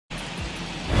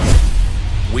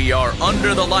We are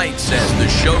under the lights as the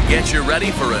show gets you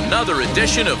ready for another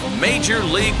edition of Major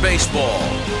League Baseball.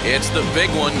 It's the big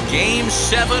one, Game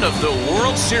 7 of the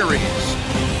World Series.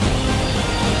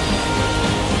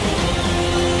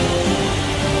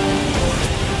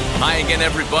 Hi again,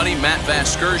 everybody. Matt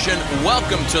Vasgersian.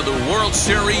 Welcome to the World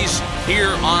Series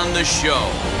here on the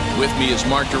show. With me is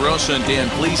Mark DeRosa and Dan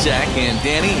Plesac. And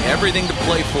Danny, everything to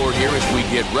play for here as we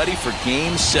get ready for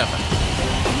Game 7.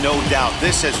 No doubt.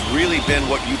 This has really been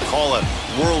what you call a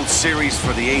World Series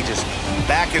for the ages.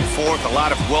 Back and forth, a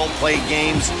lot of well-played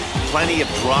games, plenty of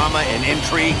drama and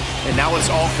intrigue, and now it's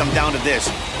all come down to this.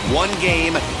 One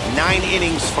game, 9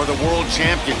 innings for the World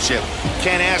Championship.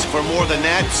 Can't ask for more than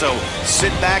that, so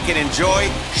sit back and enjoy.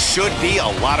 Should be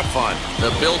a lot of fun. The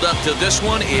build-up to this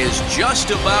one is just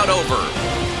about over.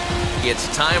 It's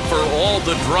time for all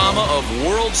the drama of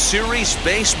World Series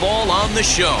baseball on the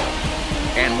show.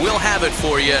 And we'll have it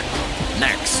for you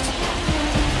next.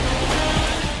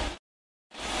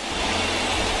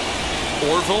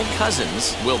 Orville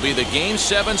Cousins will be the Game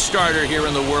 7 starter here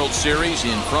in the World Series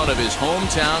in front of his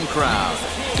hometown crowd.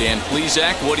 Dan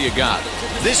Plesac, what do you got?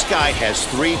 This guy has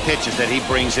 3 pitches that he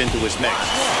brings into his mix.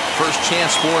 First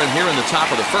chance for him here in the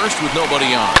top of the first with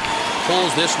nobody on.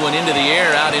 Pulls this one into the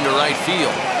air out into right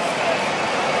field.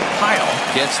 Kyle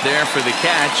gets there for the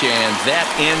catch, and that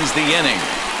ends the inning.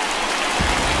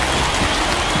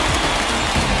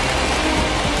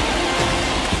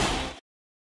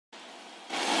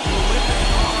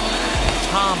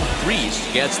 Reese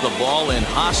gets the ball in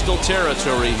hostile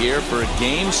territory here for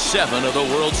Game 7 of the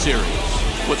World Series.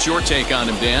 What's your take on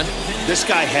him, Dan? This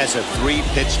guy has a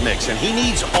 3-pitch mix, and he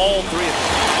needs all 3 of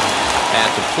them.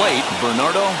 At the plate,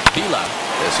 Bernardo Vila,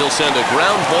 as he'll send a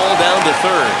ground ball down to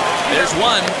third. There's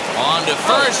one on to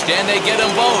first, and they get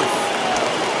them both.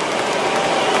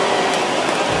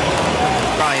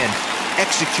 Ryan,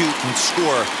 execute and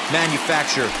score,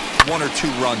 manufacture 1 or 2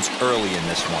 runs early in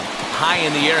this one. High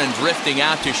in the air and drifting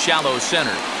out to shallow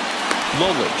center.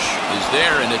 Lolich is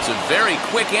there, and it's a very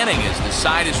quick inning as the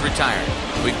side is retired.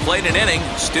 We've played an inning,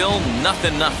 still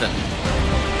nothing.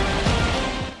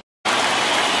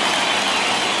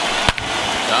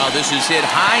 Oh, this is hit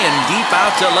high and deep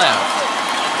out to left.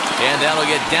 And that'll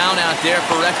get down out there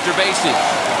for extra bases.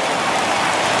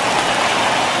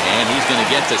 And he's going to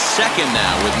get to second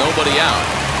now with nobody out.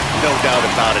 No doubt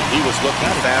about it. He was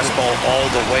looking fastball all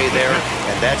the way there,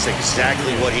 and that's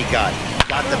exactly what he got.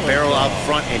 Got the barrel out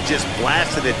front and just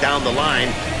blasted it down the line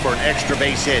for an extra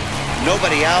base hit.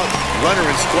 Nobody out, runner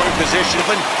in scoring position,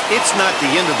 but it's not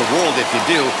the end of the world if you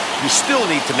do. You still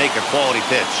need to make a quality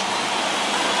pitch.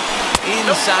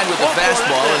 Inside with the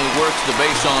fastball, and he works the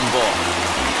base on ball.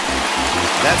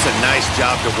 That's a nice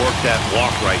job to work that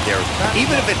walk right there.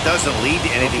 Even if it doesn't lead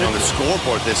to anything on the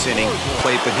scoreboard this inning.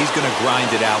 Plate, but he's going to grind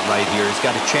it out right here. He's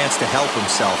got a chance to help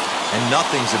himself, and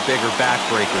nothing's a bigger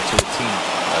backbreaker to a team.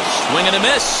 A swing and a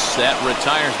miss. That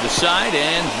retires the side,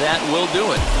 and that will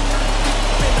do it.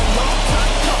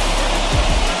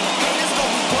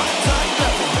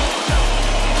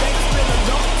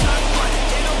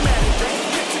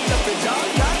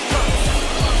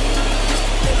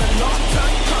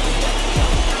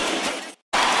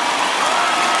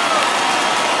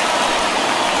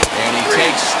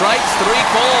 Strikes 3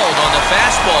 called on the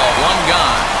fastball, 1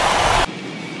 gone.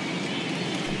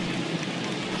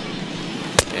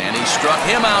 And he struck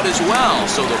him out as well,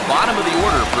 so the bottom of the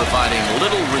order providing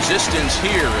little resistance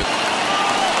here.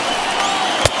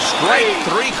 Strike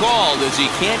 3 called as he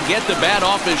can't get the bat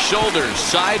off his shoulders.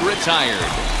 Side retired.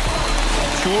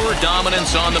 Pure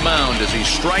dominance on the mound as he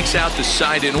strikes out the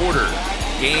side in order.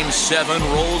 Game 7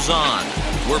 rolls on.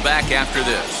 We're back after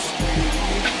this.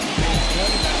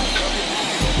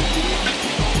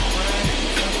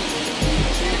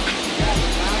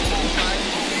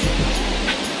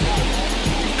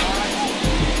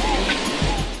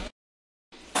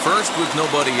 First with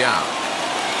nobody out.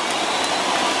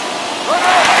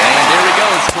 And there he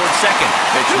goes towards second.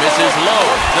 Pitch misses low.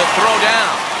 The throw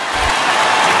down.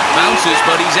 Bounces,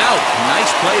 but he's out.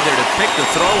 Nice play there to pick the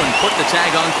throw and put the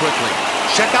tag on quickly.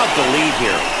 Check out the lead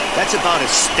here. That's about as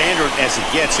standard as it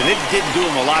gets, and it didn't do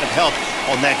him a lot of help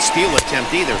on that steal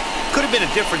attempt either. Could have been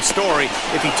a different story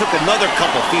if he took another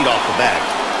couple feet off the bag.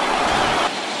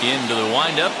 Into the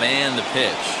windup and the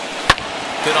pitch.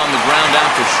 Hit on the ground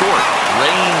out to short.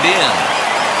 Reined in.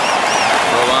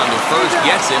 Throw on to first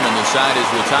gets him, and the side is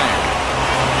retired.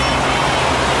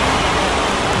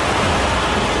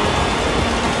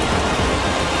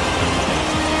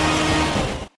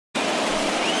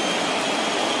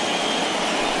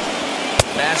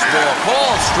 Fastball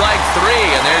called, strike 3,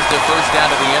 and there's the first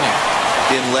out of the inning.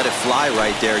 Didn't and let it fly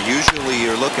right there. Usually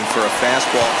you're looking for a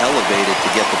fastball elevated to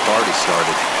get the party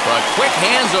started. But quick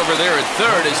hands over there at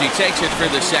third as he takes it for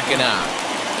the second out.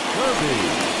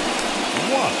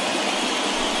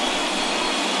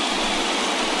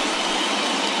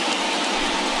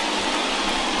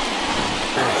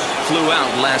 Flew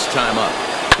out last time up.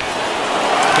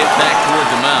 Hit back toward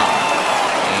the mound.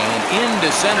 And into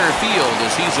center field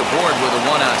as he's aboard with a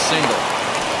one-out single.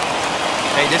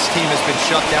 Hey, this team has been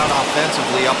shut down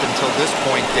offensively up until this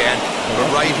point, Dan.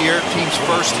 But right here, team's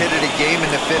first hit of the game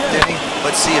in the 5th inning.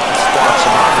 Let's see if it sparks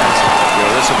some offense.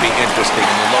 This will be interesting.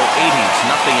 In the low 80s,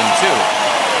 0-2.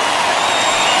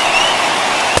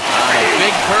 A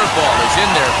big curveball is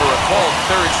in there for a called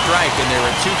third strike, and there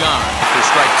are 2 gone for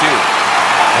strike 2.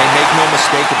 And make no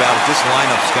mistake about it, this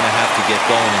lineup's going to have to get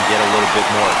going and get a little bit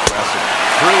more aggressive.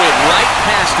 Threw it right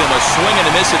past him, a swing and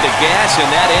a miss at the gas,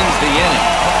 and that ends the inning.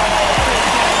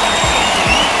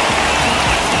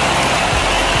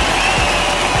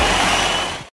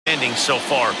 So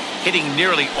far, hitting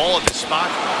nearly all of the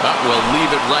spots. But we'll leave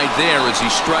it right there as he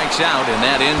strikes out, and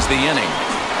that ends the inning.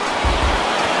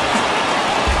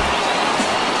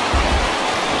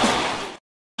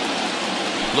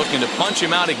 Looking to punch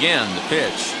him out again. The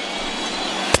pitch.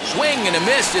 Swing and a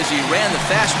miss as he ran the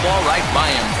fastball right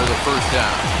by him for the first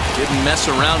out. Didn't mess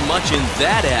around much in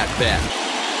that at-bat.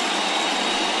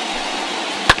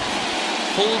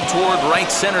 Pulled toward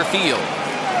right center field.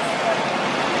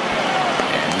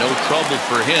 No trouble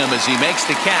for him as he makes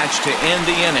the catch to end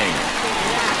the inning.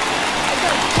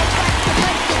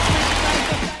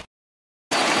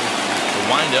 The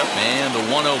windup and the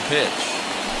 1-0 pitch.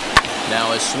 Now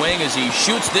a swing as he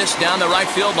shoots this down the right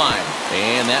field line.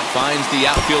 And that finds the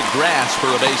outfield grass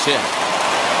for a base hit.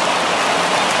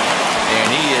 And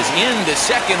he is into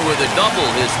second with a double,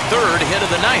 his 3rd hit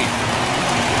of the night.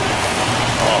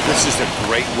 Oh, this is a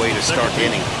great way to start the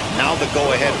inning. Now the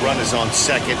go-ahead run is on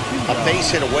second. A base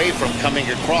hit away from coming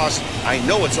across. I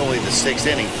know it's only the 6th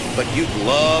inning, but you'd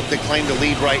love to claim the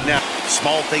lead right now.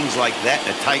 Small things like that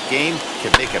in a tight game can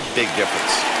make a big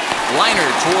difference. Liner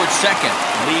towards second.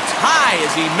 Leaps high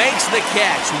as he makes the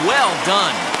catch. Well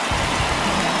done.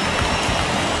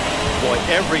 Boy,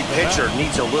 every pitcher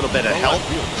needs a little bit of help.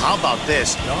 How about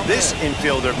this? This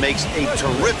infielder makes a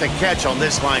terrific catch on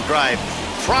this line drive,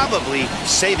 probably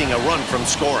saving a run from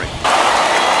scoring.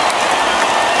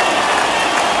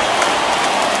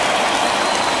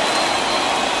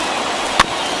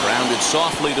 Grounded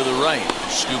softly to the right.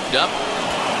 Scooped up.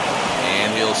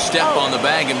 And he'll step on the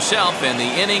bag himself, and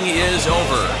the inning is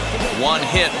over. 1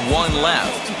 hit, 1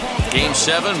 left. Game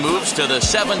 7 moves to the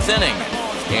 7th inning.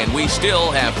 And we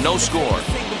still have no score.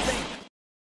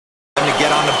 To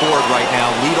get on the board right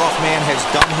now. Leadoff man has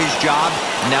done his job.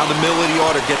 Now the middle of the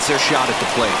order gets their shot at the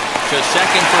plate. To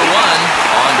second for 1.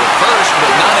 On to first,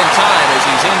 but not in time as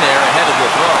he's in there ahead of the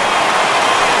throw.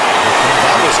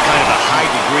 That was kind of a high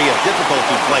degree of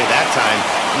difficulty play that time.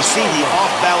 You see the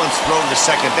off-balance throw to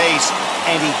second base,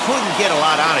 and he couldn't get a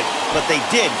lot on it, but they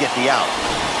did get the out.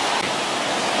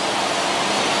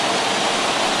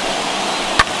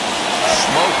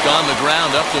 Smoked on the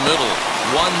ground up the middle.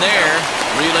 1 there.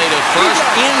 Relay to first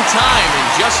in time, and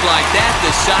just like that,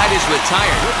 the side is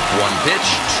retired. 1 pitch,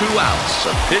 2 outs.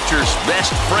 A pitcher's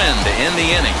best friend to end the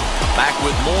inning. Back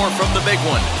with more from the big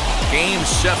one. Game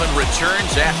 7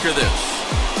 returns after this.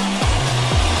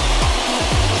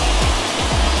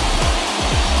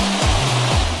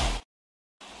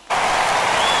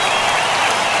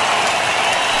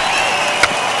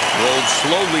 Rolled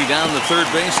slowly down the third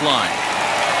baseline.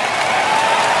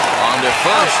 On to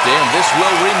first, and this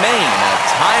will remain a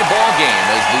tie ball game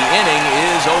as the inning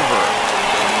is over.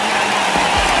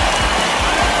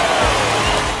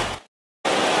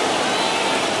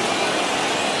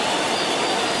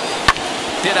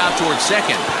 Hit out towards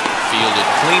second. Fielded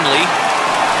cleanly.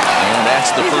 And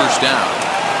that's the first down.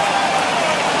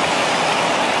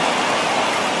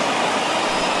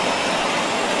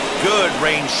 Good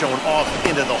range shown off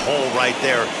into the hole right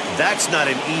there. That's not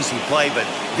an easy play, but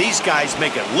these guys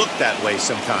make it look that way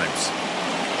sometimes.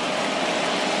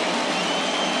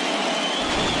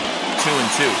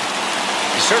 2-2.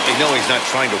 You certainly know he's not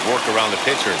trying to work around the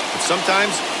pitcher, but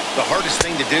sometimes the hardest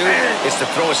thing to do is to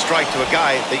throw a strike to a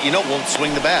guy that you know won't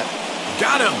swing the bat.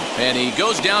 Got him! And he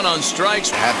goes down on strikes.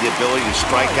 Have the ability to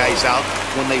strike guys out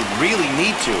when they really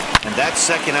need to, and that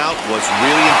second out was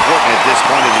really important at this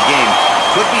point of the game.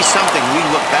 Could be something we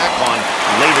look back on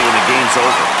later when the game's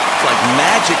over. It's like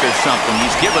magic or something.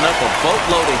 He's given up a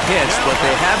boatload of hits, but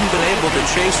they haven't been able to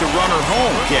chase a runner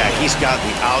home. Yeah, he's got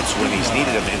the outs when he's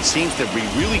needed them and seems to be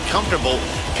really comfortable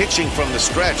pitching from the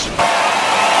stretch. 2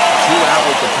 out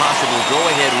with the possible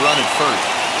go-ahead run at first.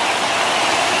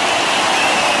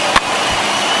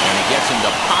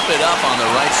 pop it up on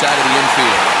the right side of the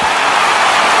infield.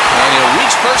 And he'll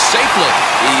reach first safely.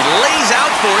 He lays out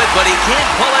for it, but he can't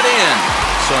pull it in.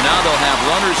 So now they'll have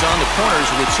runners on the corners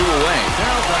with 2 away.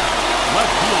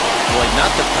 Boy,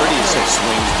 not the prettiest of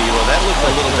swings, D'Lo. That looked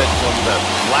a little bit from the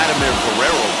Vladimir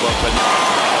Guerrero book, but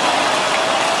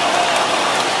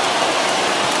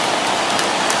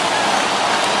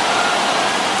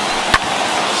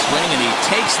swing, and he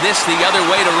takes this the other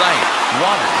way to right.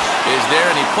 Waters is there,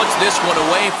 and he puts this one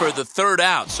away for the 3rd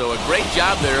out. So a great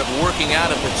job there of working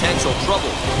out a potential trouble.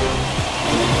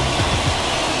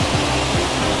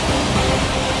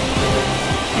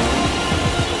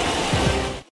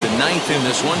 The 9th in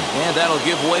this one, and that'll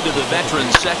give way to the veteran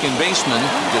second baseman,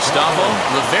 Gustavo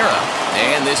Rivera.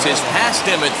 And this is past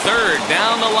him at 3rd,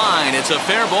 down the line. It's a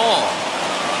fair ball.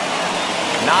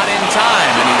 Not in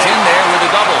time, and he's in there with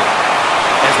a double.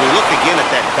 as we look again at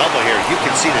that double here, you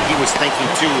can see that he was thinking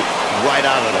too right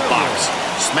out of the box.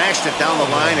 Smashed it down the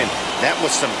line, and that was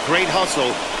some great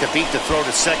hustle to beat the throw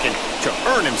to second to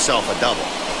earn himself a double.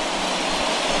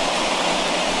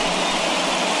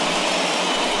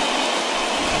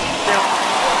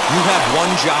 You have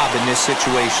one job in this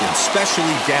situation,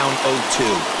 especially down 0-2.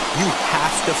 You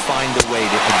have to find a way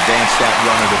to advance that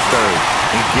runner to third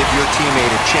and give your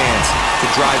teammate a chance to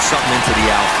drive something into the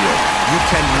outfield. You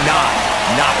cannot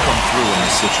not come through in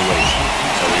this situation.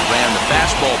 So he ran the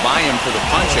fastball by him for the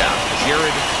punch-out.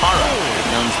 Jared Hara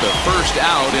becomes the first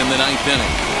out in the 9th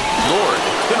inning. Lord,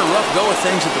 it's been a rough go of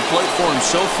things at the plate for him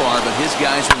so far, but his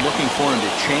guys are looking for him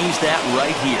to change that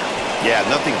right here. Yeah,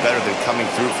 nothing better than coming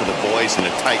through for the boys in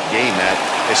a tight game, Matt,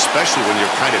 especially when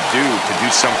you're kind of due to do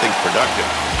something productive.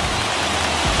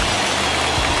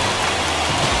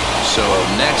 So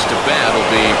next to bat will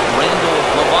be Randall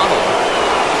Lovato.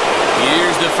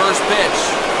 Here's the first pitch.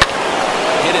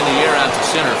 Hit in the air out to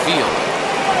center field.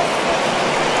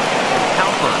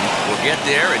 Halpern will get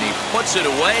there, and he puts it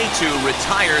away to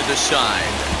retire the side.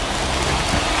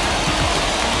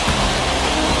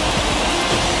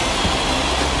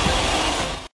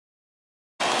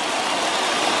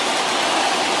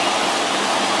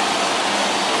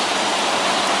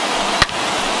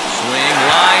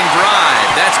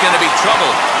 Going to be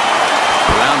trouble.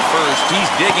 Around first, he's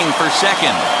digging for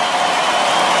second.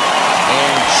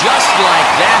 And just like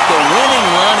that, the winning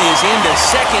run is into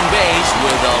second base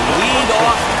with a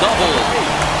lead-off double.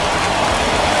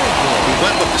 He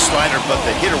went with the slider, but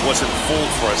the hitter wasn't fooled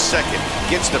for a second.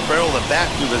 Gets the barrel of the bat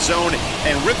through the zone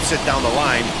and rips it down the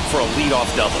line for a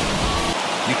lead-off double.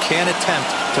 You can't attempt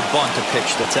to bunt a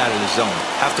pitch that's out of the zone.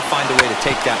 Have to find a way to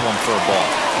take that one for a ball.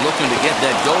 Looking to get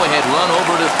that go-ahead run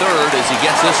over to third as he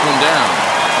gets this one down.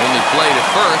 Only played at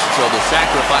first, so the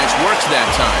sacrifice works that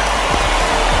time.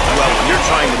 Well, when you're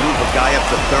trying to move a guy up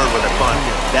to third with a bunt,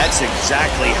 that's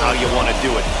exactly how you want to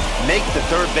do it. Make the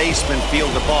third baseman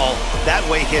field the ball. That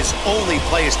way his only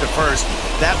play is to first.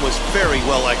 That was very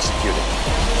well executed.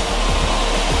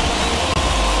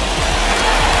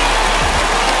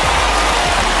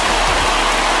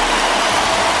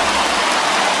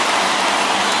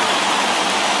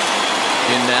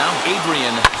 In now,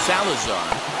 Adrian Salazar.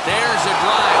 There's a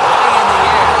drive high in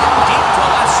the air, deep to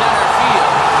left center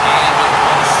field. And the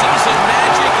postseason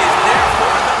magic is there for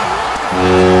them.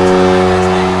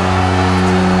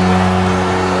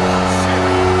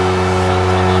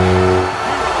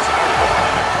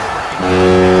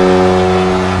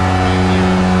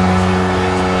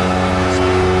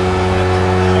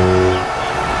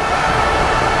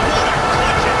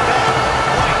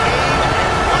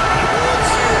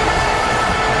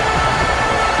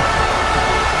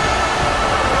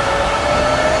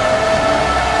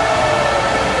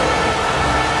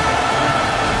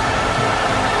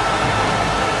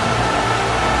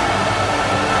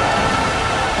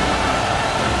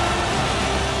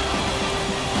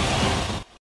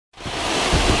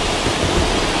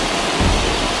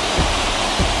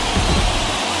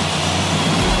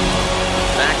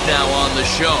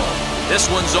 Show. This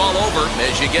one's all over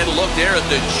as you get a look there at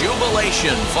the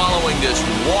jubilation following this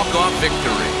walk-off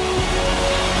victory.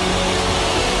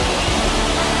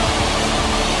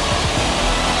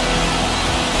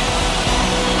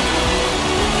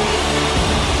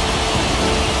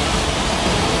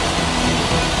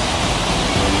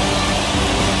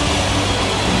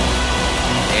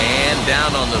 And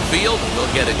down on the field,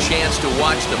 we'll get a chance to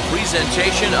watch the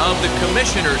presentation of the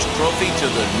Commissioner's Trophy to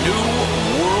the new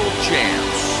World Champs.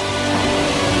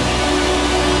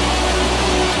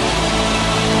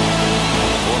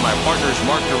 For my partners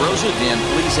Mark DeRosa, Dan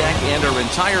Plesac, and our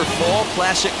entire Fall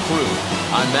Classic crew,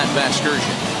 I'm Matt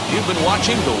Vasgersian. You've been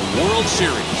watching the World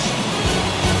Series.